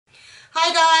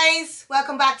Hi guys,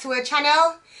 welcome back to our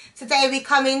channel. Today we're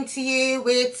coming to you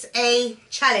with a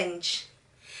challenge.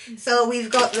 So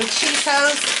we've got the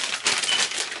Cheetos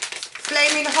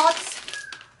Flamin' Hot,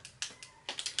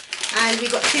 and we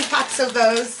got 2 packs of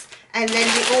those, and then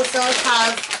we also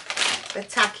have the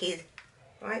Takis,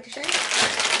 right, Shane?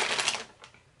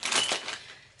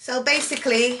 So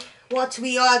basically what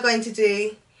we are going to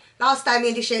do, last time me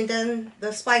and Deshane done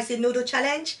the spicy noodle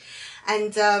challenge,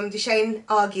 and Deshane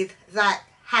argued that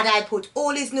had I put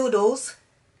all his noodles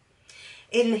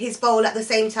in his bowl at the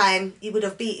same time, he would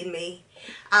have beaten me.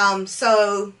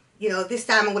 So, you know, this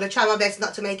time I'm going to try my best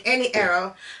not to make any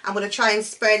error. I'm going to try and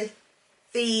spread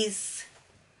these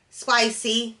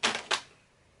spicy,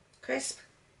 crisp,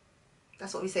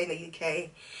 that's what we say in the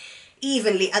UK,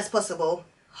 evenly as possible,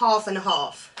 half and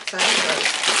half. So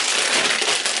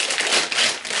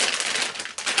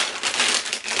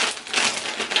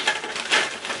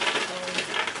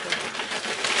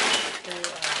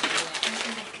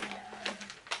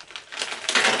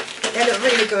they look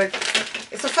really good.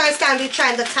 It's the first time we've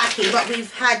tried the Taki, but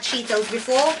we've had Cheetos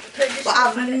before. But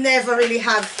I've never really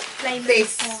had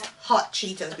this hot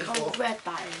Cheetos before. Red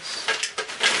that is.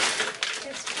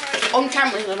 On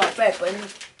camera it's like red, but in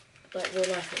real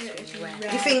life it's red.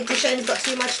 You think Deshane's got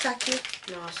too much Taki?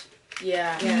 Nice.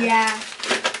 Yeah. Yeah.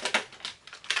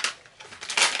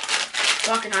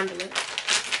 So I can handle it.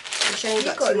 Deshane's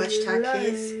got too much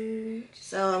Takis.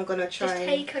 So I'm gonna try. Just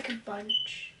take like a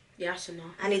bunch. Yeah, that's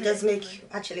enough. And it does make,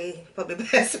 actually, probably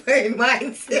best way in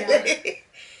mine. Yeah.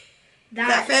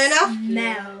 That fair enough?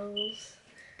 Smells.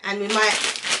 And we might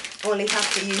only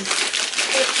have to use.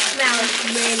 It smells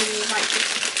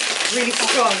really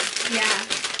strong. Yeah.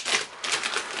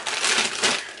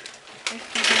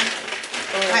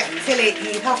 Like,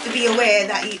 Tilly, you have to be aware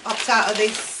that you opt out of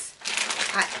this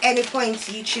at any point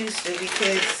you choose to,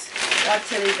 because. Like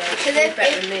Tilly though, she's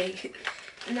better than me.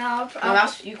 No,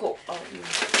 that's you got.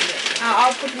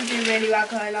 I'll probably do really well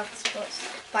because I love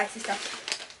spicy stuff.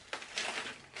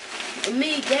 And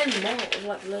me again, more was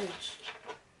like loads.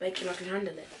 Making I can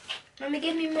handle it. Mummy,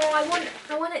 give me more. I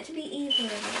want it to be even.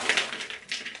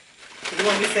 You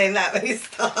won't be saying that when you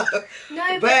start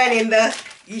No, burning the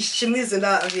schmizzle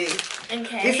out of you.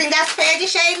 Okay. You think that's fair,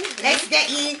 Deshane? Let's get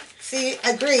you to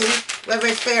agree whether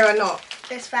it's fair or not.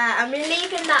 It's fair. I'm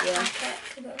leaving that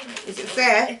packet. Is it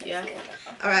fair? Yeah.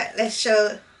 Alright, let's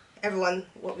show everyone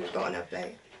what we've got on our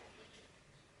plate.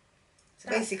 So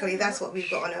basically that's what we've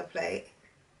got on our plate.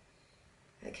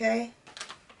 Okay?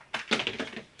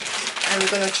 And we're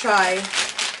going to try,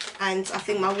 and I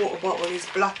think my water bottle is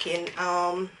blocking,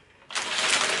 we'll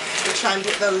try and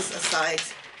put those aside.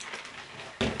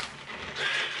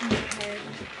 Okay.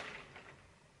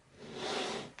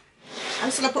 I'm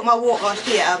just going to put my water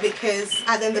here because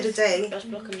at the end of the day,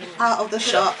 out of the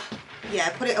shop, yeah,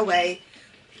 put it away.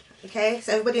 Okay,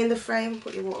 so everybody in the frame,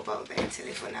 put your water bottle there,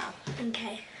 Tilly, for now.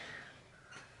 Okay.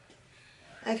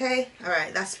 Okay,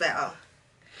 alright, that's better.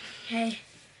 Okay.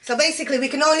 So basically we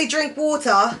can only drink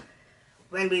water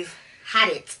when we've had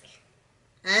it.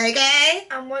 Okay?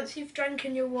 And once you've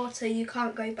drinking your water, you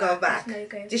can't go back. Go back.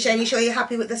 There's no go Deshane, you sure you're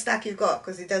happy with the stack you've got?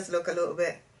 Because it does look a little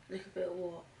bit Like a bit of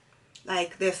what?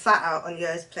 like they're fat out on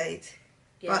yours plate.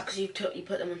 Yeah, because you put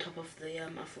them on top of the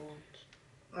other ones.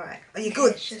 Alright, are you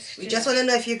good? We just want to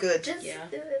know if you're good. Just Yeah.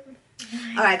 do it.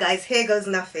 Alright guys, here goes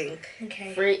nothing.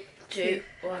 Okay. 3, 2,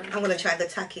 1. I'm going to try the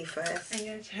Taki first. I'm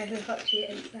going to try the hot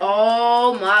Cheetos.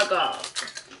 Oh my god.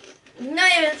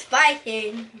 Not even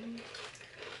spicy.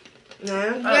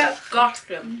 No? Yeah.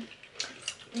 Disgusting.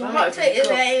 The hot Cheetos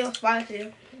are really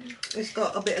spicy. It's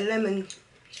got a bit of lemon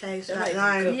taste, They're like really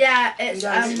lime. good. Yeah, it's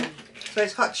So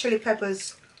it's hot chili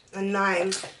peppers and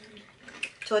lime.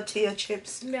 Tortilla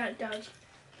chips. yeah, it does.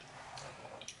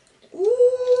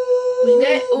 Ooh!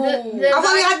 The I've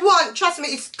only had one. Trust me,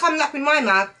 it's coming up in my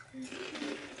mouth.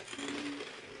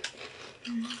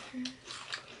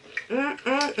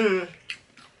 Mm-mm-mm.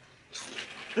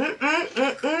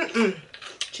 Mm-mm-mm-mm-mm.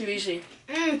 Too easy.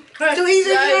 Too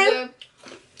easy, Jane?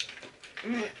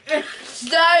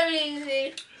 So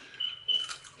easy.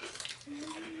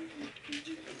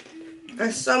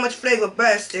 There's so much flavour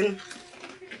bursting,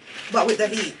 but with the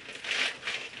heat.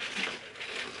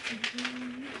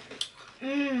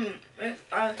 It's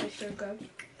honestly so good.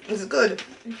 It's good.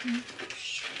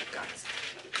 Guys,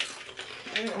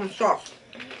 I'm shocked.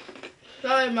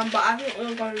 Sorry, Mum, but I think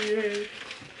we're going to lose.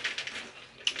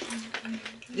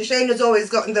 Deshane has always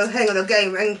gotten the hang of the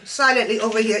game and silently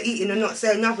over here eating and not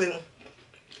saying nothing.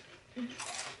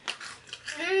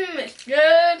 It's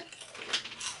good.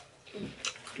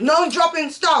 No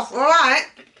dropping stuff, alright?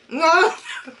 No.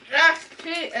 That's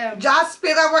Cheetos. Just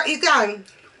spit out what you can.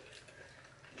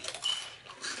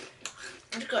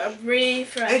 I've got a really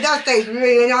fresh. It does taste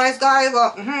really nice, guys,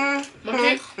 but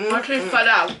My tooth fell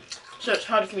out, so it's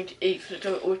harder for me to eat because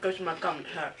it always goes in my gum and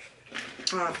it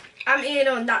hurts. I'm eating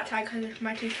on that side because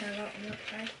my tooth fell out on that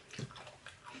side.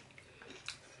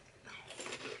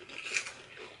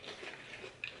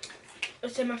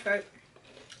 It's in my throat.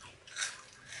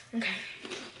 Okay.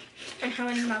 And how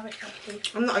many mouth tacky?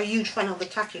 I'm not a huge fan of the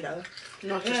tacky though.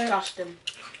 Not disgusting.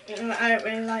 I don't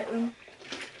really like them.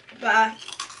 But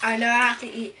I know I have to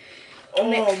eat a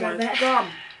mix my of it. gum.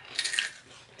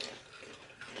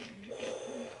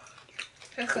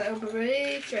 It's a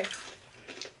really true.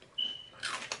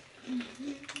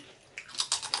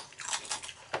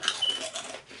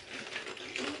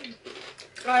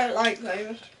 I don't like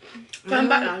those. Going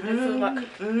back now, I don't feel like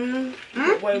I've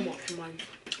got way much in mine.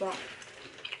 But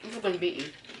I'm not going to beat you.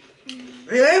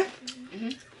 Really?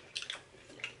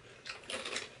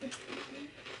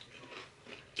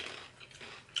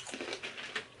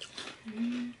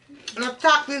 The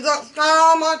Takis got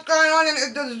so much going on in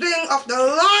it. The zing of the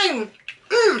lime.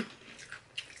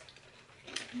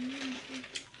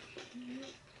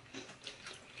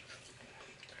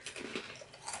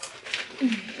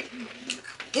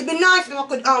 It'd be nice if I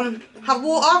could have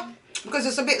water, because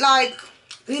it's a bit like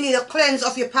you need a cleanse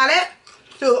of your palate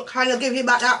to kind of give you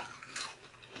back that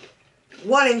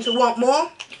wanting to want more.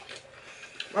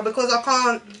 But because I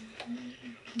can't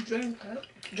Drink it.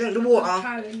 drink the water.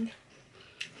 Challenge.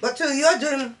 But too, you're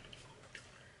doing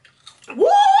woo!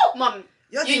 Mum,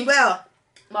 You're doing well.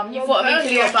 Mum, you thought of me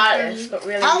to you about this, but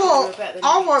really, I you're better than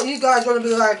I me. thought you guys gonna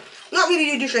be like, not really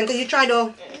you different, because you tried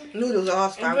the noodles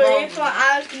last I time. really thought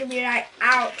I was going to be like,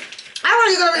 out. I thought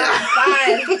you gonna be like,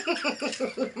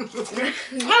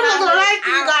 I'm not gonna lie to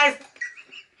you guys.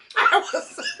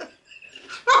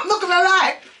 I'm not gonna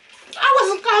lie. I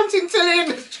wasn't counting till the end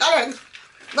of this challenge.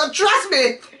 But trust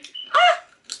me.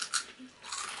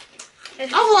 I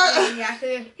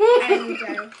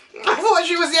thought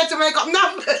she was here to make up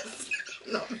numbers.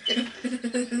 No.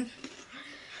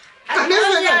 I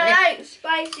like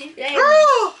spicy things.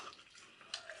 Oh.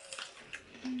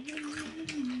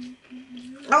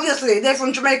 Obviously, they're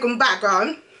from Jamaican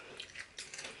background.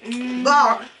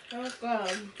 But So good.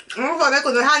 I thought they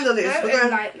couldn't handle this. I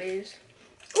don't like these.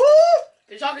 Ooh.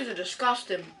 The Takis are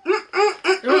disgusting.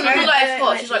 Mm-mm-mm. She's like, I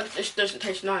don't she's like like, this doesn't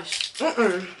taste nice.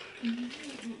 Mm-mm.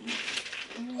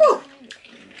 Whew.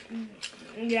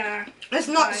 Yeah. It's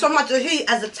not so much the heat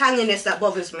as the tanginess that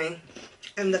bothers me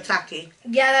in the tacky.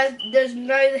 Yeah, there's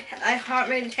no, I can't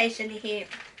really taste any heat.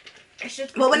 It's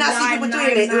just But when I see people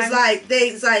doing it,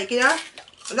 it's like, you know,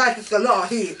 like it's a lot of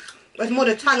heat. But it's more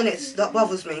the tanginess that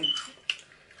bothers me.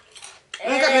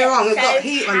 Don't get me wrong, it's got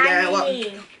heat on there. What?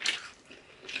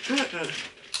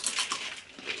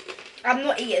 I'm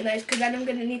not eating those because then I'm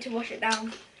going to need to wash it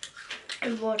down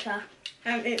with water.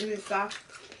 I'm eating this stuff.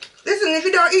 Listen, if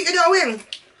you don't eat, you don't win.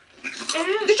 This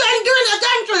ain't doing it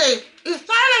eventually. It's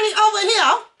finally over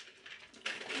here.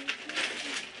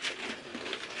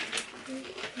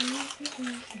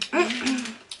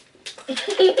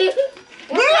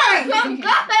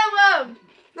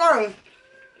 Sorry.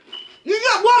 You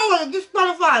got one more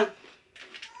disqualified.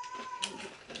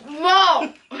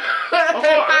 No!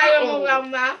 I don't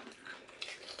want that.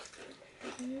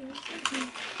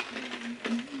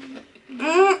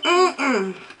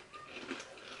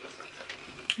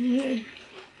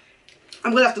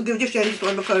 I'm gonna have to give this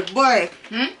one because boy.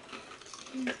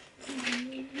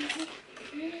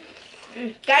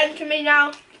 Get into me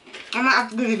now. I might have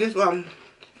to give you this one.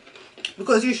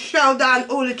 Because you shelled down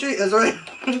all the Cheetos, right?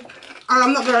 And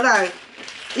I'm not gonna lie.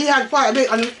 He had quite a bit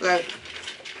on this plate.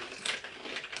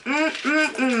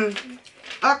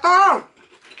 I can't.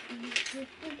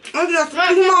 It's just too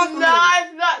much for me.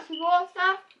 That's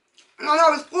water. I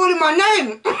know it's calling my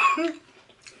name.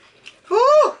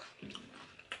 Ooh.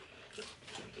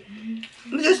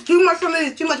 It's just too much for me.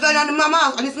 It's too much going on in my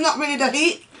mouth. And it's not really the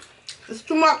heat. It's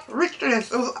too much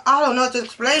richness. I don't know how to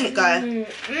explain it, guys.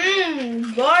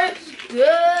 That's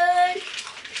good.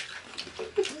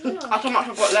 That's how much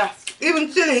I've got left.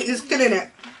 Even chili is killing it.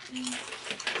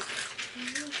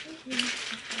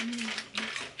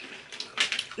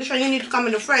 This one you need to come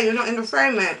in the frame. You're not in the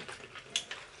frame, man.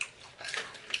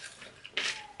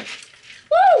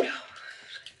 Woo!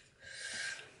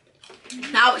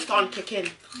 Now it's starting to kick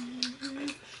in.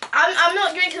 I'm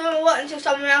not drinking my water until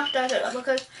someone else does it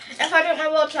because if I drink my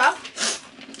water,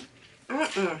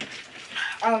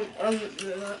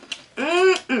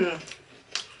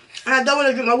 And I don't want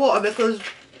to drink my water because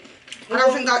I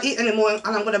don't think I'll eat anymore and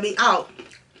I'm going to be out.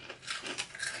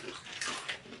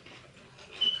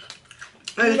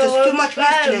 And it's just too much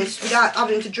richness without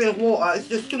having to drink water. It's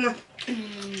just too much.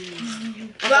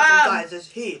 guys, there's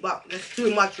heat, but there's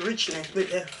too much richness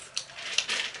with it.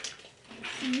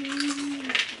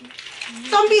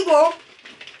 Some people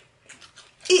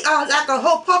eat like a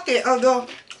whole pocket of the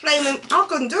Flamin. I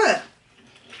couldn't do it.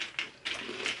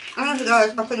 Honestly,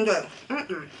 guys, I couldn't do it.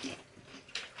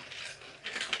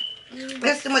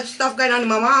 There's too much stuff going on in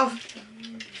my mouth.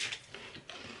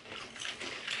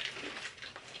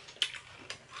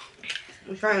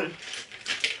 I'm trying.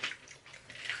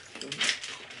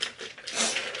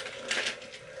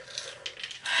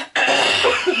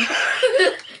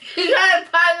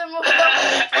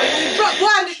 Drop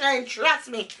one, Shane, trust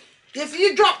me. If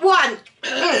you drop one,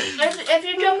 if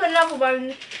you drop another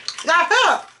one, that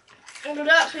hurt.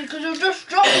 That's because you just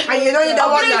dropped it. And you know you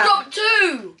don't want that. Drop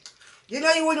two. You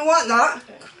know you wouldn't want that.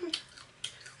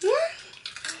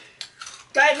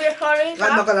 Don't be sorry. I'm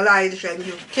not gonna lie, Shane,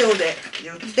 you killed it.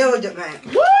 You killed it, man.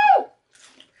 Woo!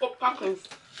 Got Takis.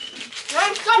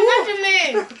 Stop touching me.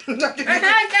 I can't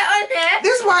get on here.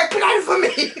 This is why plan for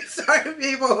me. Sorry,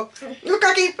 people. Look,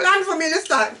 I keep plan for me this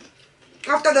time.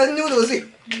 After the noodles.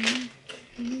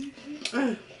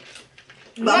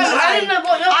 But I don't know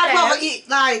what you're I'd saying. rather eat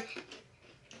like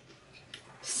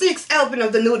 6 helping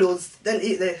of the noodles than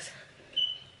eat this.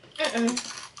 I'd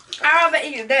rather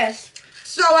eat this.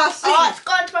 So I see. Oh, it's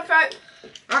gone to my throat.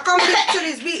 I can't believe till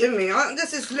he's beating me.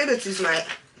 This is liberties, mate.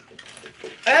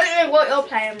 I don't know what you're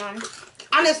playing, Mum.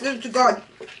 Honestly to God,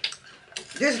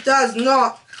 this does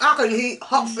not. I can eat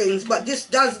hot things, but this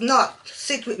does not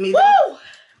sit with me. Woo!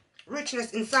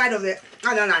 Richness inside of it.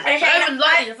 I don't know. I don't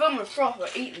like it. If I'm a froth, I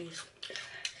eat these.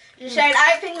 Shane,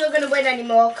 I don't think you're going to win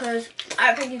anymore because I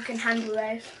don't think you can handle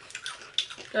those.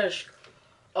 Gosh.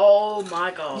 Oh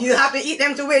my god. You have to eat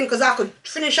them to win because I could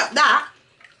finish up that.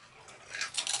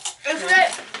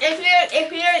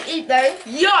 If you don't eat those,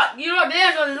 Yuck! You know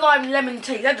there's a lime lemon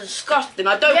tea. They're disgusting.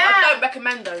 I don't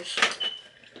recommend those.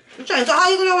 So how are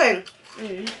you gonna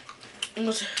win? I'm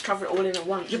gonna cover it all in at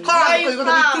once. You can't because you're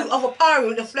gonna be too overpowering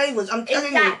with the flavours. I'm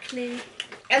telling you. exactly.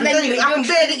 I'm telling you, I can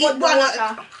barely eat one.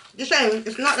 The same.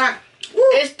 It's not like. Woo.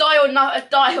 It's die or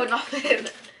nothing.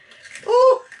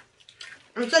 Ooh.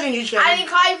 I'm telling you, Shane. And you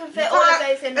can't even fit all of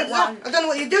those in at once. I don't know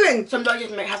what you're doing. Sometimes you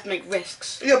just have to make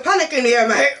risks. You're panicking here,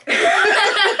 mate.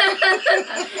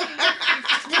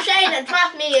 Shane, and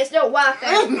trust me, it's not worth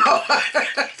it. No.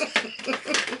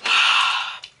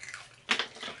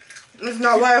 It's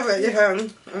not worth it,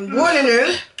 I'm warning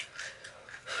you.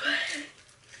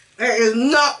 It is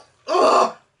not.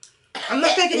 Oh, I'm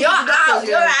not taking You're you to the out. doctors,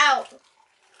 You're out.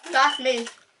 Trust me.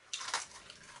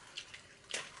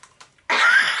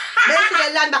 Make sure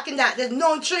they land back in that. There's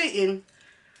no cheating.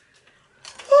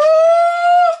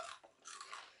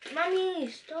 Mummy,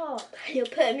 stop. You're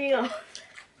putting me off.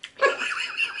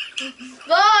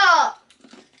 Stop.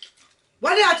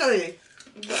 What did I tell you?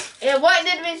 Yeah, what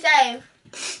did we say?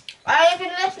 Are you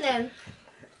even listening?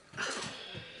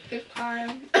 Good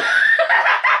time.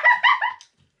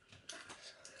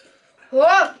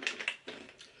 Whoa.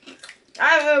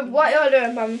 I don't know what you're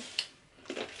doing, Mum.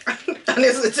 And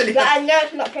it's literally. But I know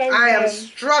it's not playing. I am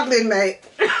struggling, mate.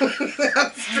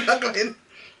 I'm struggling.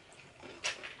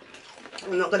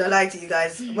 I'm not gonna lie to you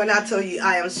guys. When I tell you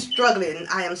I am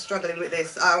struggling with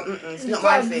this. It's not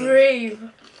my thing. Breathe.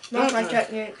 That's my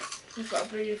technique. You've got to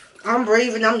breathe. I'm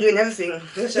breathing. I'm doing everything.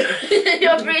 Listen.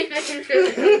 You're breathing.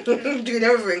 Doing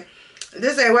everything.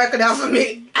 This ain't working out for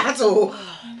me at all.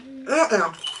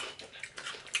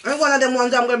 And one of them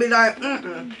ones I'm gonna be like,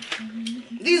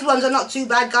 These ones are not too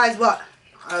bad, guys, but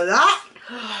a lot.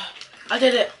 I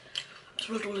did it. I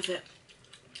swallowed all of it.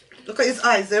 Look at his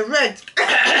eyes, they're red.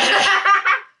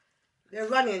 They're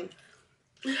running.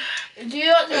 Do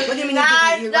you want to? What do you mean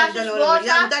you That's done just all of it? You water.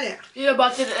 haven't done it? Yeah,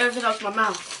 but I did everything else in my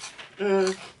mouth. I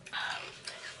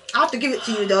have to give it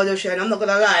to you though, Shane. I'm not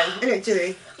gonna lie. Innit,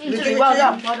 Tilly? You give it Well to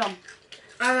done, you? well done.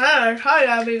 I know. Hi,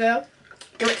 Abigail.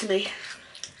 Give it to me.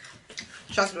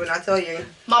 Trust me when I tell you.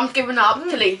 Mum's giving up.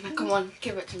 Tilly, come on,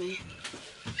 give it to me.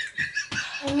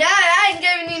 No, I ain't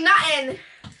giving you nothing.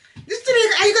 This Tilly,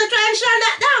 are you gonna try and shut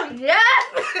that down? Yeah.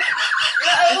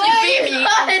 If you beat me,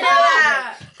 What are you doing?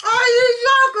 Oh, you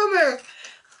joking me?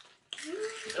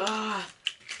 Oh.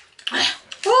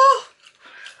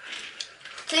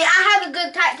 See, I have a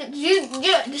good tactic. You,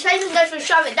 the same thing goes for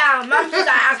shove it down. Mum's just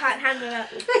like, I can't handle it.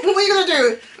 What are you gonna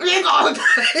do? You go.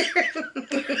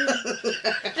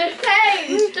 The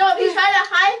same. Stop. You're trying to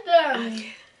hide them.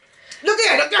 Look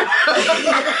here, look here.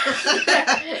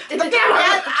 Look at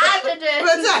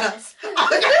What's that?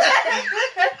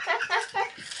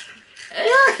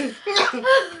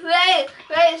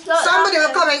 Wait, stop. Somebody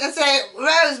will come in and say,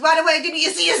 Rose, by the way, didn't you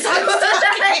see your son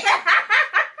talking?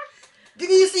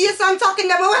 Didn't you see your son talking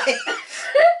them away?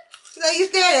 you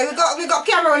staring? We got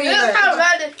camera on you. Look how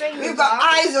red this thing is. We've got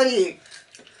eyes on you.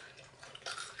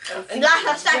 And that's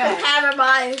a second pair of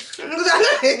eyes.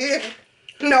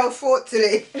 No,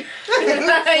 fortunately. Yeah.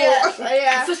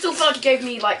 I still felt you gave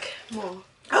me like more.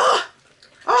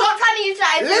 Stop trying to use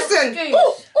that as an Listen.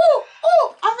 excuse.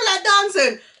 I feel like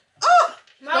dancing. Oh.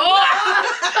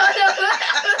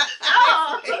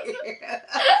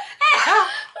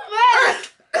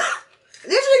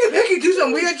 This nigga Vicky do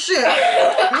some weird shit.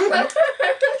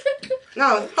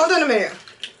 No, hold on a minute.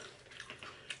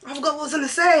 I forgot what I was gonna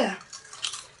say.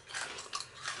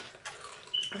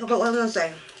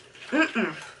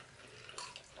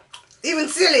 Even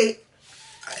Silly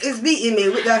is beating me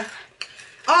with the.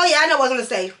 Oh yeah, I know what I was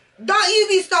gonna say. Don't you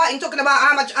be starting talking about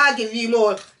how much I give you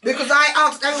more because I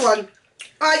asked everyone,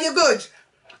 are you good?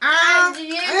 And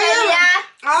you say yeah.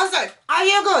 I said, are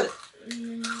you good?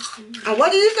 And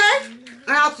what did you say?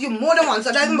 I asked you more than once.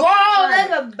 So there's more. Whoa,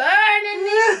 there's a burn in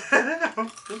there.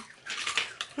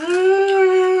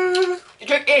 The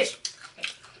trick is,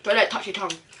 don't let it touch your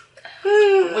tongue.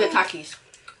 With the Takis.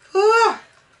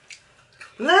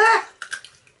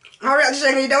 Alright,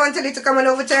 Shani, you don't want Tilly to come and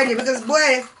overturn you because,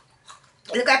 boy,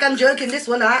 look like I'm joking this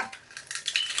one out.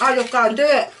 I just can't do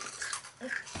it.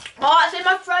 Oh, it's in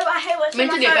my throat. I hate what's in my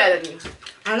Mentally throat. better than you.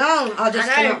 I know, I just I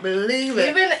know. cannot believe it.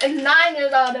 Even 9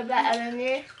 years old are better than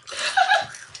you.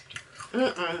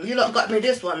 You lot got me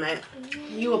this one, mate.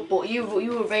 You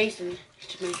were raised in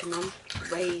Jamaica, man.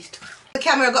 Raised. The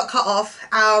camera got cut off,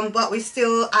 but we're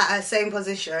still at the same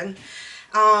position.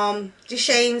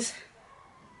 Deshane's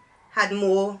had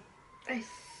more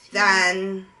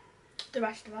than the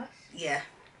rest of us. yeah.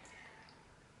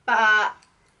 But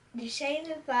Duchesne's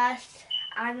the first,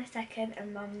 I'm the second,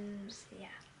 and Mum's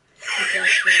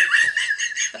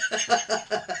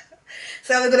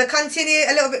So we're gonna continue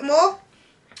a little bit more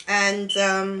and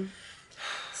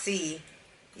see.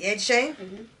 Yeah, Deshane?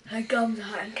 Her gums are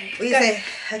hot. Okay. What do you say?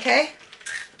 Okay?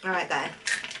 Alright, guys.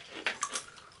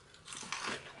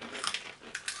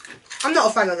 I'm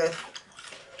not a fan of this.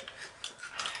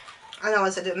 I know I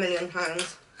said it a million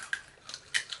times.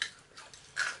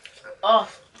 Oh.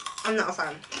 I'm not a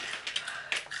fan.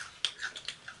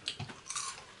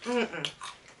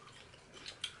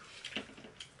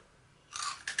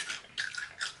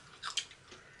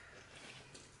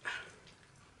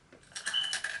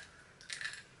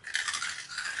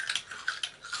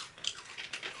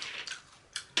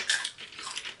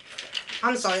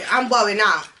 I'm sorry, I'm bowing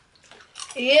now.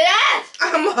 Yes!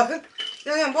 I'm bowing.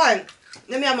 I'm bowing.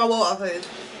 Let me have my water, please.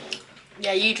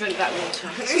 Yeah, you drink that water.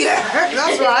 Yeah,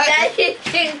 that's right.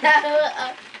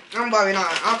 Yeah, I'm bowing out.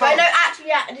 I but no, can't. actually,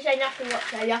 yeah, Duchesne, you have to watch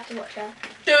her. You have to watch her.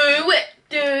 Do it.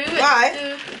 Why? Do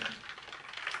it.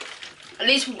 At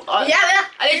least, Yeah.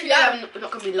 At least we're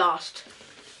not gonna be last.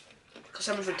 Because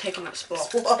someone's gonna take on that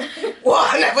spot. What?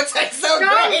 I never take so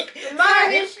great.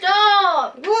 Martin,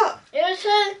 stop! What? It was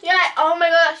yeah, oh my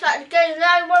god, that's like good.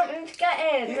 Now I want me to get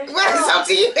in. Well, it's up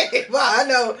to you. Well, I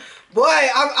know. Boy,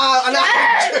 I'm not.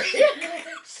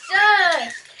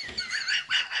 Shush!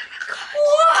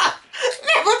 What?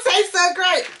 Never tastes so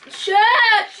great.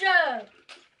 Shush!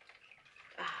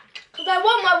 Because I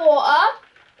want my water.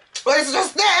 Well, it's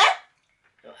just there.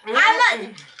 I'm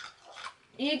not.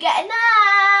 You getting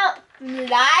out?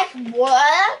 Like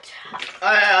what?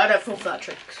 I don't fall for that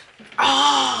trick.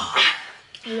 Oh.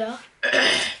 Yeah.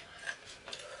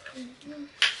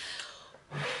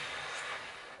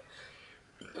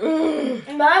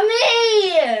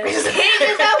 Mummy! He's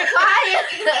so quiet.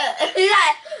 He's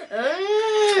like,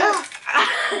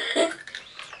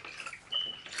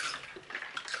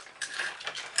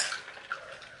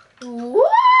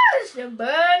 What's the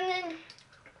burning?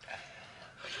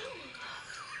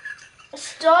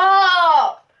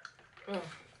 Stop!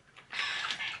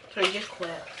 So you just quit.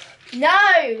 No!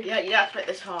 Yeah, you have to make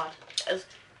this hard.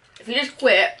 If you just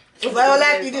quit, If I don't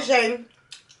like you, Deshane,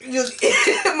 you just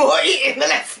more eating than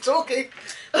less talking.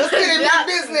 Just kidding, big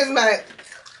business, mate.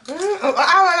 I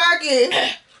don't like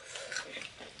it.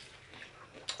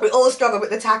 We all struggle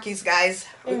with the Takis, guys.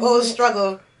 We all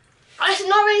struggle. It's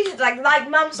not really, like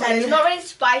Mum said, it's not really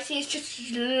spicy, it's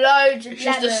just loads of it's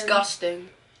just lemon. disgusting.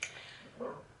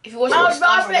 If it wasn't I would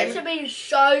rather it disgusting, to be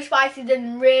so spicy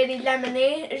than really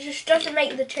lemony. It just doesn't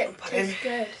make the chip taste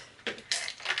good.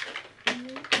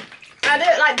 I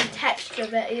don't like the texture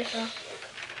of it either.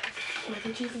 where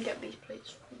did you even get these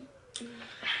plates from?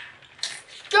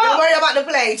 Don't Stop! worry about the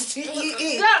plates. You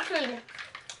eat. Exactly.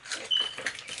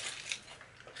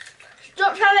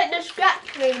 Stop trying to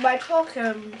distract me by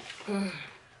talking.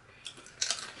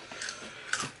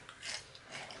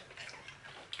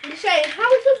 You saying, how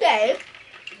was your day?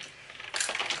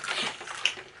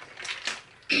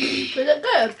 Was it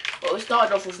good? Well, it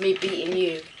started off with me beating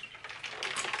you.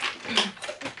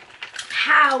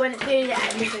 How when it's nearly the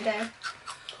end of the day?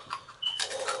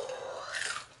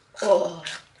 Oh.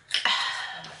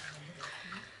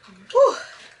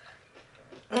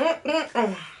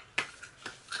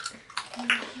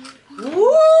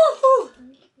 Woo!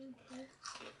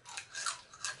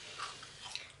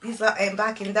 These lot ain't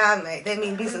backing down, mate. They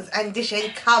mean business, and this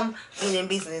ain't come meaning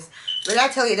business. When I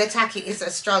tell you the Takis is a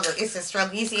struggle, it's a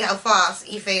struggle. You see how fast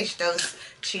he finished those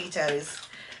Cheetos.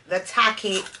 The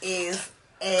Takis is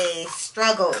a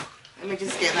struggle. Let me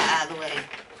just get that out of the way.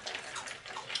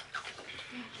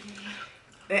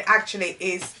 It actually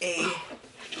is a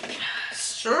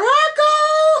struggle.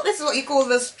 This is what you call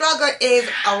the struggle is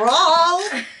a roll.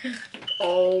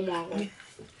 Oh my god.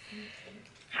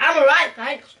 I'm alright,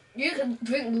 thanks. You can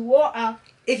drink the water.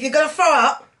 If you're gonna throw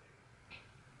up,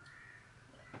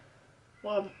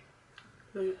 1,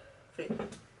 2, 3.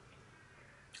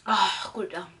 Oh, good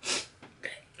down.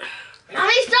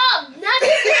 Mommy, stop! Not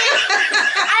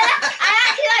I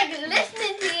actually like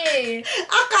listening to you.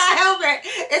 I can't help it.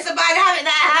 It's a bad habit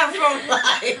that I have from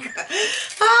like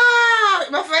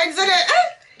my friends in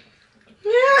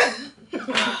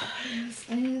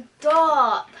it.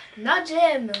 Stop. Nudge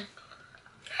him.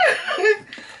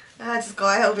 I just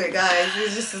can't help it, guys.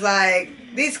 It's just like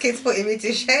these kids putting me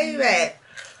to shame, mate.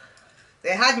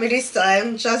 They had me this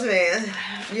time, trust me.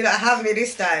 You don't have me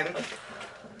this time.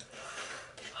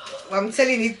 I'm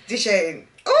telling you, Dishane.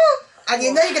 Oh, and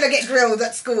you know you're gonna get grilled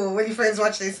at school when your friends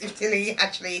watch this if Tilly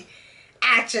actually.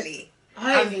 I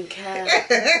don't even care.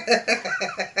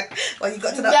 Well, you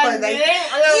got to that point then. You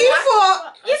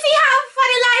thought, you see how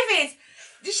funny life is?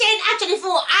 Dishane actually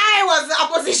thought I was the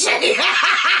opposition. Ain't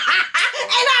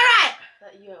that right?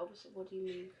 Yeah, opposite. What do you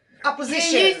mean?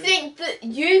 Opposition. You think that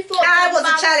you thought I was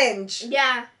a challenge.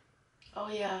 Yeah. Oh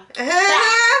yeah.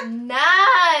 No,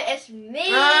 it's me.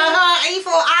 He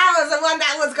thought I was the one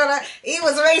that was gonna. He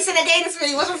was racing against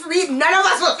me. It wasn't for me. None of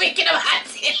us were thinking about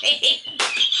it.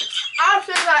 I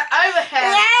feel like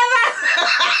overhead.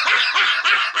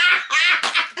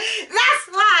 That's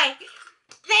why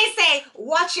they say,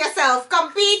 watch yourself,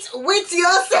 compete with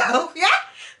yourself. Yeah,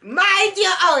 mind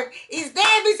your own. Is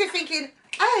they busy thinking,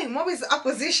 oh, mom is the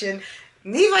opposition.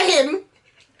 Neither him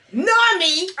nor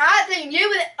me. I think you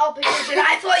were the opposition.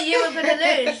 I thought you were gonna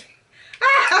lose.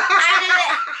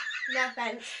 No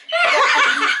offense.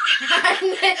 I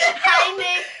knew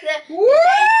that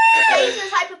he's the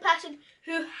type of person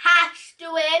who has to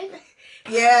win.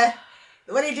 Yeah.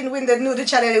 When he didn't win the noodle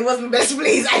challenge, it wasn't best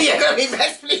pleased. And you're gonna be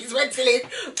best pleased when Tilly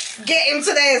get him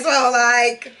today as well.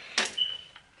 Like,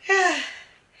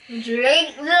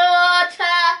 Drink the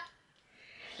water.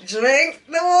 drink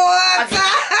the water.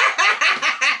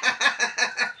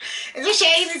 It's a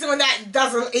shame he's the one that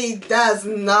doesn't. He does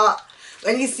not.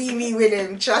 When you see me with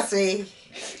him, trust me,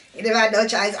 he never had no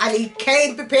chance. And he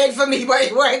came prepared for me, but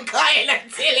he weren't kind of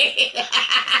Tilly.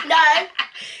 No.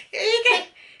 He came.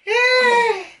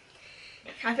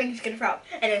 I think he's gonna throw up.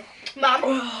 Anyway, Mum,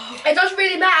 it doesn't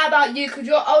really matter about you because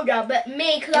you're older, but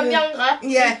me because I'm younger,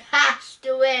 Yeah. he has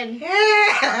to win.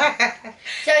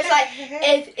 So it's like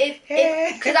if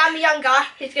because I'm younger,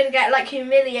 he's gonna get like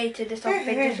humiliated or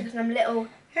something just because I'm little.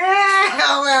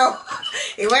 Oh well,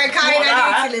 he weren't kind Not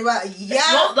that. of Tilly, but yeah.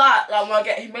 It's not that I want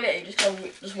to get humiliated.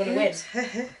 Just want to win.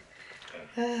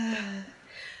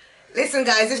 Listen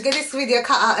guys, let's get this video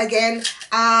cut out again.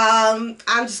 I'm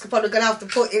just probably gonna have to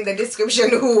put in the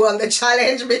description who won the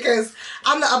challenge because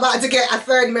I'm not about to get a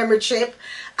third memory trip.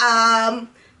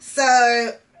 So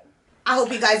I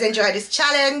hope you guys enjoy this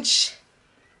challenge.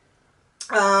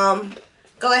 Go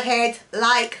ahead,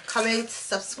 like, comment,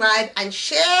 subscribe and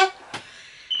share,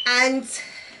 and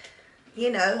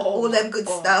you know, all them good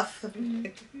stuff.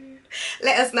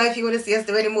 Let us know if you want to see us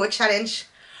do any more challenge.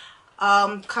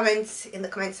 Comment in the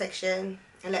comment section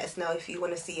and let us know if you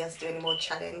want to see us do any more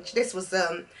challenge. This was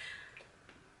a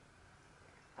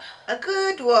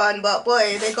good one, but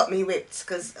boy, they got me whipped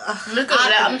because I'm just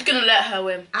gonna let her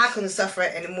win. I couldn't suffer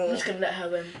it anymore. I'm just gonna let her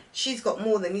win. She's got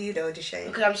more than you though, Deshane.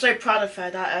 Because I'm so proud of her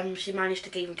that she managed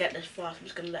to even get this far. So I'm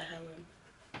just gonna let her win.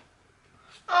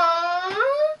 Aww.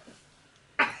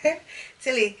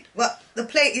 Tilly, but the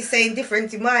plate is saying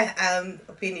different in my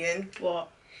opinion. What?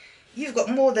 You've got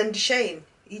more than Deshane.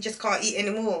 You just can't eat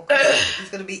anymore. He's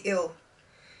gonna be ill.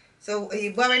 So are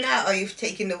you bowing out or are you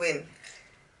taking the win?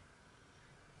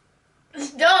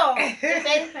 Stop. Just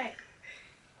anything.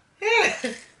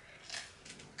 Wait.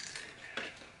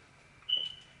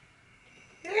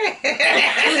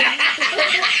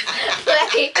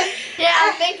 Yeah,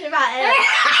 I'm thinking about it.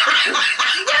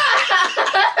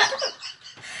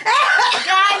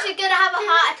 Guys, you're gonna have a a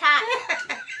heart attack.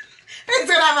 Who's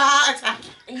gonna have a heart attack?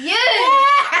 You.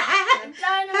 I'm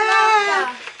dying of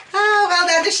laughter. Oh, well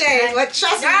done, Shane. Well,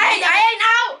 trust me. I ain't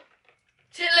out.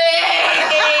 Chili!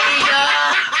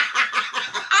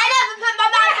 I never put my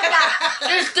mouth on that.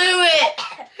 Just do it!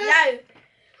 No.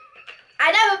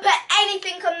 I never put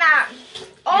anything on that. You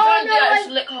don't do that, just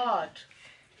lick hard.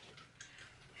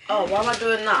 Oh, why am I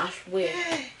doing that? That's weird.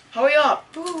 Hurry up.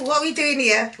 Ooh, what are we doing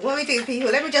here? What are we doing,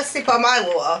 people? Let me just sip on my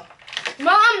water.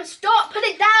 Mom, stop. Put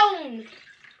it down.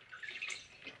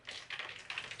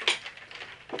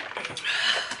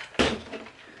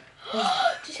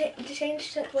 Did Shane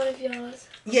just took one of yours?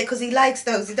 Yeah, because he likes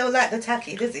those. He don't like the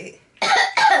tacky, does he?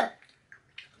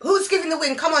 Who's giving the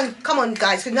win? Come on,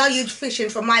 guys. Because now you're fishing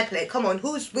from my plate. Come on,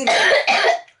 who's winning?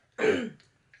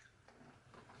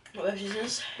 What is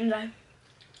this? No.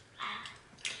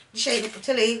 Shane,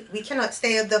 Tilly, we cannot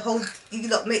stay at the whole... You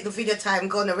lot make the video time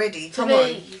gone already. Come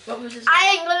Tilly, on. what was this?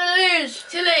 I ain't gonna lose.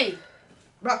 Tilly!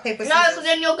 Rock, paper, No, scissors. because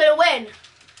then you're gonna win.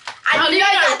 How And do you know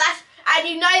you know? that. And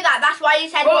you know that. That's why you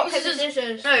said rock, paper,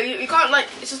 scissors. No, you can't, like,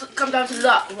 it's just come down to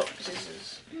that. Rock, paper,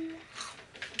 scissors.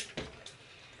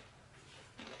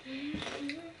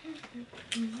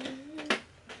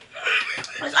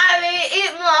 It's either you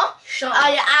eat more Shut or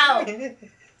up. you're out.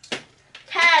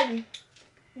 10,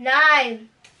 9,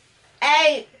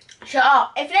 8. Shut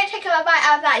up. If you don't take a bite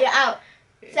out of that, you're out.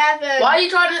 7. Why are you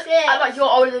trying to 6, act like you're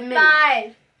older than me?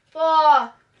 5,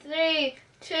 4, 3,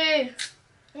 2.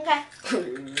 Okay.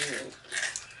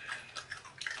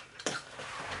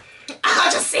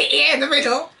 I'll just sit here in the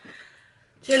middle.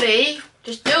 Tilly,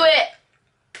 just do it.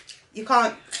 You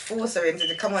can't force her into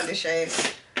the... Come on, Shane.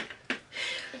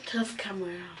 Turn the camera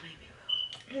around,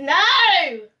 maybe.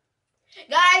 No!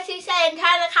 Guys, he's saying turn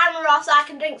the camera off so I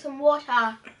can drink some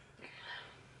water.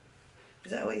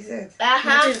 Is that what he said?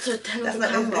 Uh-huh. To turn That's the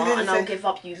not- camera it and I'll isn't. give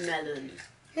up, you melon.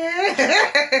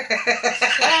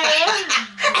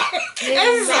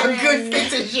 This is some good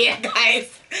footage here,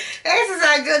 guys. This is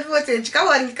some good footage. Come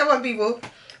on, people.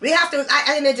 We have to, at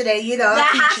the end of the day, you know. There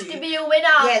I'll teach has you. to be a winner.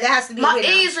 Yeah, there has to be a My winner.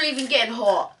 ears are even getting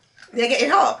hot. They're getting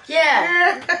hot.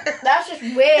 Yeah. That's just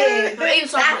weird. But even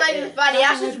That's not something even funny.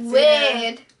 That's just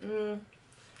weird. Mm.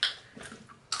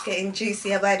 Getting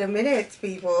juicier by the minute,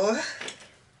 people.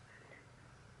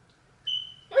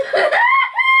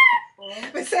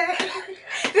 But say,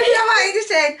 this is what I just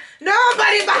said.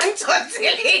 Nobody planned on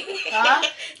Tilly. Huh?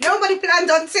 Nobody planned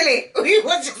on Tilly. We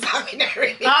was just having a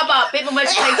really... How about a bit of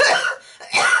vegetation?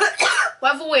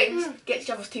 Whoever wins gets each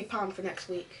other's £2 for next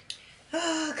week.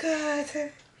 Oh,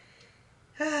 God.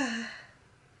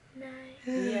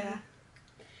 Yeah.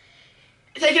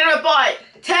 Taking a bite.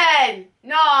 10,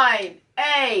 9,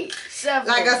 8, 7.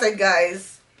 Like I said,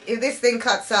 guys, if this thing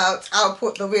cuts out, I'll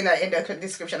put the winner in the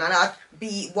description and I'll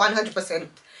be 100%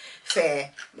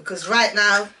 fair. Because right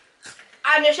now,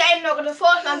 And you're saying not going to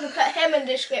force them to put him in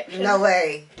the description. no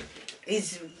way.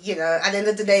 He's, you know, at the end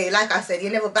of the day, like I said, you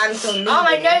never banked on me. Oh,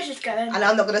 my winning. nose is going. And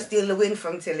I'm not going to steal the win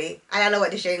from Tilly. And I know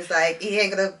what the Shane's like. He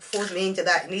ain't going to force me into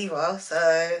that neither.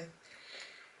 So,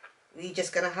 we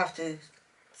just going to have to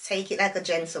take it like a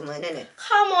gentleman, innit?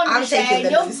 Come on, I'm taking Shane.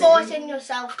 the You're losing. forcing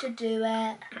yourself to do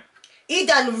it. He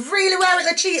done really well with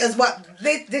the Cheetos, but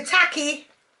the tacky,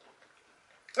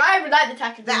 I even like the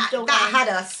tackle. that had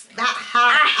us. That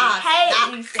had I us. hate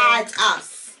That these had things.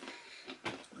 us.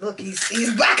 Look,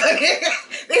 he's back on it.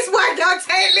 This one don't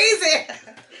take easy.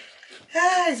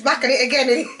 He's back on it again.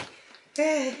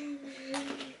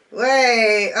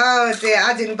 Wait, oh dear,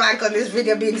 I didn't bank on this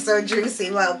video being so juicy.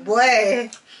 Well,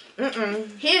 boy.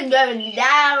 He's going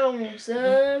down,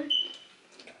 son.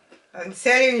 I'm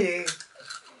telling you.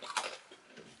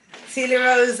 Tilly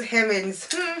Rose Hemmings.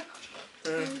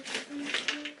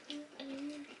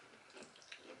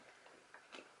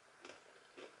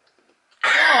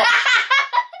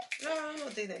 No, I'm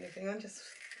not doing anything. I'm just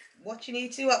watching you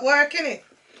two at work, innit?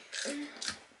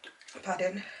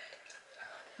 Pardon.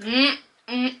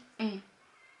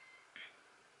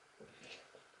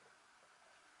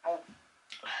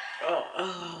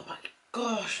 Oh my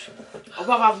gosh. I'd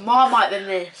rather have Marmite than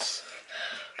this.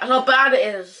 That's how bad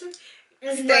it is.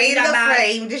 Stay in the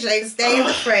frame, Deshane. Stay in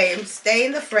the frame. Stay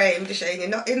in the frame, Deshane. You're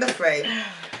not in the frame.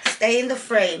 Stay in the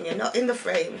frame. You're not in the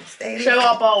frame. Stay in the Show frame.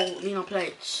 our bowl, mean our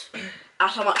plates.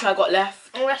 That's how much I got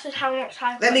left. And this is how much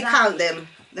time. Let me count them.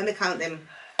 Let me count them.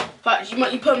 But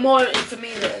you put more in for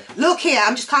me though. Look here.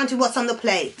 I'm just counting what's on the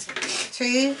plate.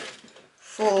 2,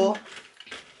 4,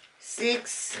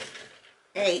 6,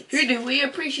 8. Who do we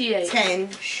appreciate? 10,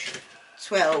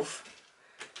 12.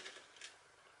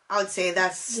 I would say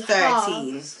that's The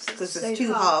 13 halves. because So there's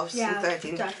 2 halves. halves Yeah, and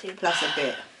 13 13. plus a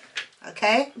bit.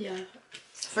 Okay? Yeah.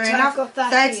 Fair So enough. I've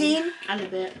got 13. And a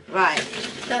bit. Right.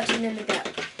 13 in the gap.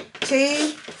 2,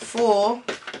 4,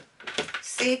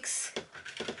 6,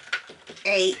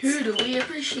 8. Who do we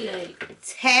appreciate?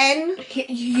 10.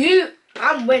 You,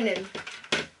 I'm winning.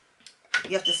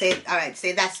 You have to say, alright,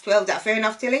 say that's 12. Is that fair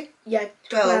enough, Tilly? Yeah,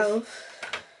 12.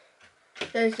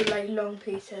 Those are like long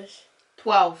pieces.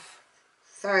 12.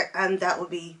 Sorry, and that would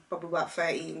be probably about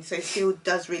 13. So it still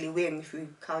does really win if we're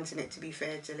counting it, to be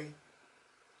fair, Tilly.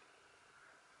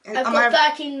 And I've got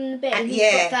 13 in the bit and he's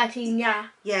yeah. got 13, yeah.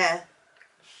 Yeah.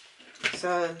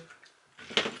 So.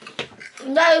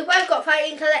 No, I've got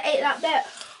 13 because I ate that bit.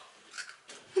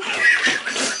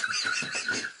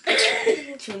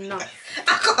 Too nice.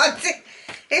 I can't do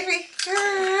every.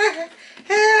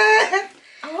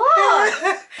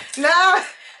 What? No.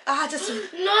 I just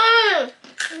No!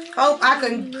 hope I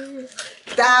can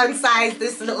downsize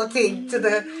this little thing to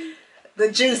the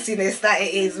juiciness that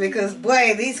it is, because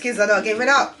boy, these kids are not giving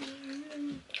up.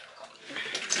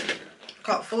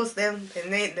 Can't force them,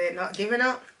 and they're not giving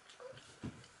up.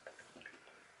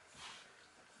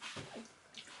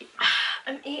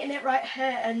 I'm eating it right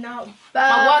here and now.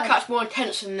 My workout's more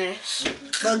intense than this.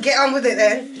 Well, get on with it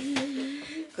then,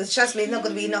 because trust me, it's not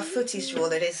going to be enough footage for all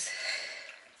of this.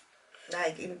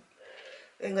 Like, ain't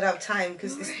gonna have time,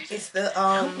 because it's the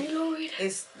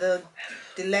it's the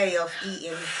delay of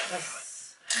eating.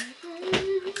 That's...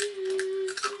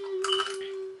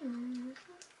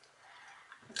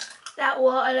 That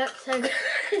water looks so good.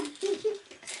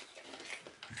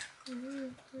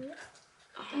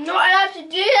 I'm not allowed to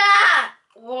do that.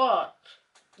 What?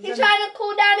 He's trying to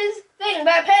cool down his thing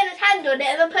by putting his hand on it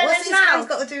and then putting What's his his hands mouth.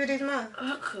 got to do with his mouth?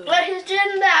 Okay. Well, he's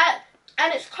doing that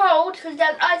and it's cold because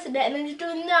there's ice in it, and then he's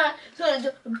doing that so it's,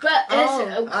 but it's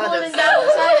cooling that's- down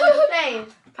the side of his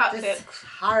face. That's Just it.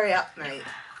 hurry up, mate.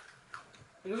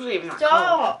 It wasn't even that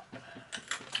cold.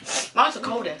 Stop. Mine's the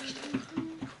coldest.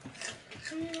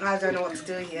 I don't know what to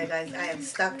do here, guys. I am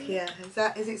stuck here.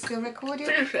 Is it still recording?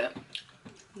 Finish it.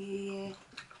 Yeah,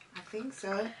 I think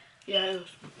so. Yeah, it is.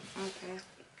 Okay.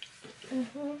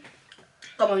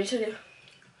 Come on, you said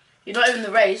you're not even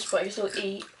the race, but you still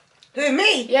eat. Who,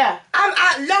 me? Yeah. I'm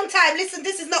out long time. Listen,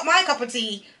 this is not my cup of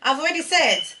tea. I've already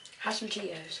said. Have some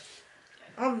Cheetos.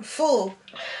 I'm full.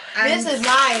 And This is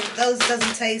mine. those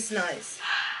doesn't taste nice.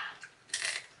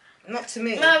 Not to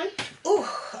me. Mum, Ooh,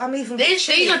 I'm even. These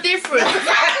are different.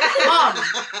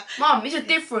 Mum, these are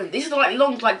different. These are like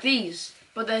long like these,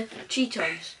 but they're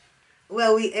Cheetos.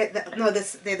 Well, no,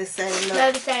 they're the same. Look.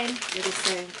 they're the same. They're the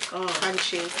same. Oh.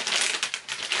 Crunchy.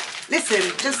 Listen,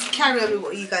 just carry on with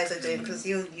what you guys are doing, because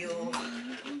you.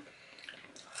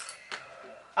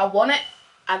 I want it.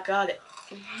 I got it.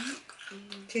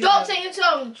 Stop singing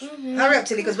songs. Hurry up,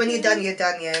 Tilly, because when you're done,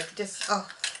 yeah. Just,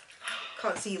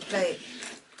 can't see you play.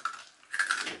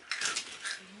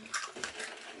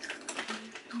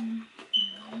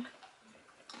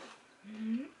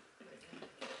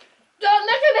 Don't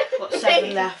look at it. Got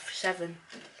 7 left. 7.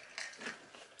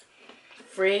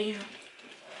 3.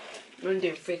 I'm gonna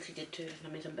do 3 because you did 2.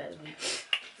 That means I'm better than me.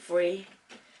 3,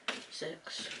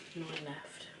 6, 9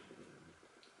 left.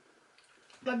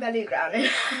 My belly drowning.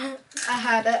 I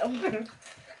had it.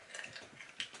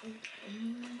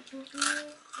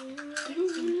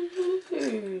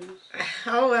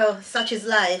 Oh well, such is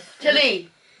life. Tilly,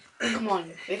 come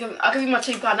on. I'll give you my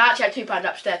 £2. I actually had £2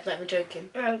 upstairs, not even joking.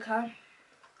 Okay.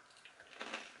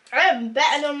 I am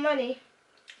betting on money.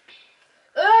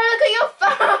 Oh, look at your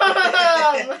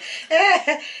phone!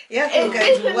 Yeah, It's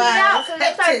pissing me out because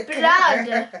it's like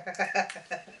blood.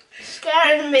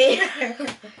 Scaring me.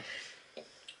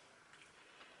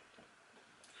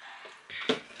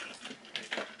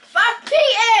 5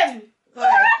 p.m.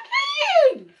 Why?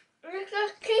 It's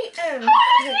just Keaton. I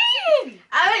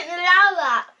I don't allow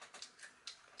that.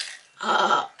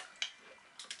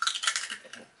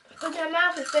 Because your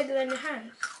mouth is bigger than your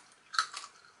hands.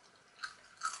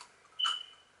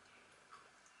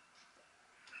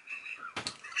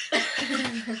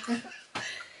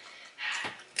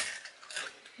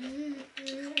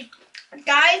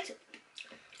 Guys,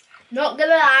 not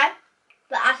gonna lie,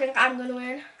 but I think I'm gonna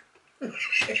win. You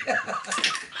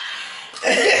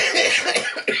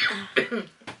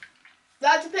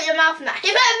have to put your mouth in that.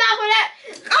 You put your mouth in it.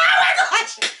 Oh my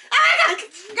gosh! Oh my god!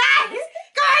 Guys!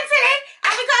 Go on, Tilly!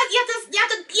 And because you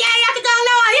have to go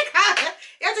lower.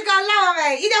 You have to go lower,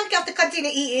 mate. You don't have to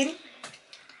continue eating.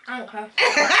 I don't care.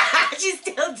 She's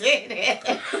still doing it.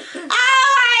 Oh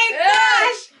my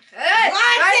gosh!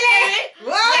 What,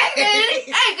 Tilly? What?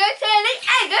 Hey, go Tilly.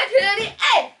 Hey, go Tilly.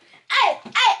 Hey, hey,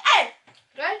 hey, hey.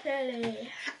 Go Tilly.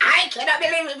 I cannot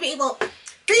believe it, people.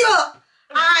 People!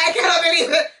 I cannot believe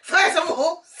it. First of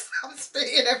all, I'm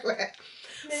spitting everywhere.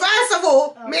 First of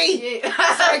all, me.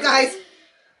 Sorry, guys.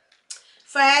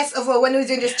 First of all, when we were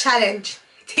doing this challenge,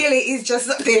 Tilly is just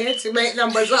up there to make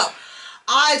numbers up.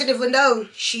 I didn't even know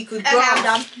she could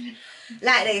graph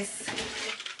like this.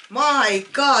 My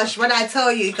gosh, when I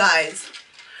tell you guys.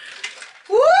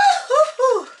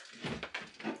 Woo-hoo-hoo.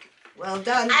 Well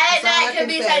done. I don't know it can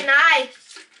be so nice.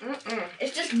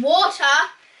 It's just water,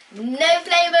 no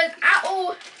flavours at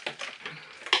all.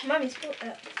 Mummy spilled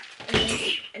it.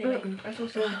 Anyway, that's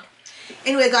also.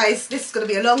 Anyway, guys, this is going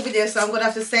to be a long video, so I'm going to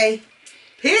have to say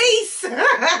peace.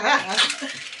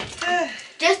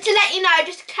 Just to let you know,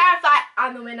 just to clarify,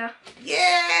 I'm the winner.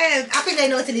 Yeah, I think they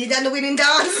know to lead down the winning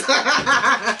dance.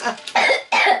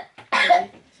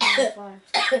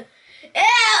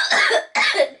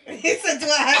 He said, do I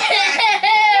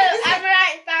have